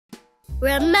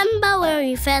Remember when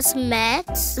we first met?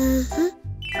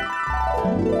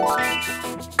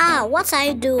 What are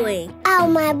you doing?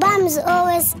 My bum is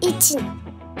always itching.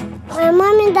 My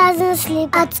mommy doesn't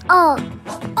sleep at all.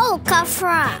 Oh,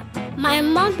 Kafra. My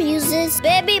mom uses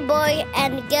baby boy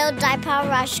and girl diaper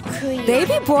rash cream.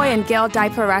 Baby boy and girl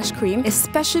diaper rash cream is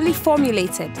specially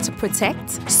formulated to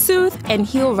protect, soothe and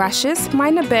heal rashes,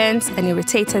 minor burns and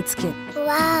irritated skin.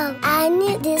 Wow, I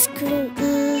need this cream.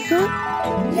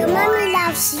 Your mommy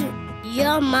loves you.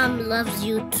 Your mom loves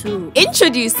you too.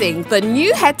 Introducing the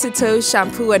new head-to-toe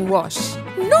shampoo and wash.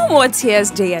 No more tears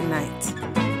day and night.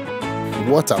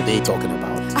 What are they talking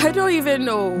about? I don't even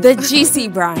know. The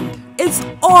GC brand. It's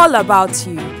all about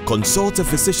you. Consult a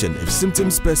physician if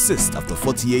symptoms persist after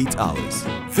 48 hours.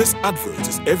 This advert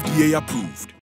is FDA approved.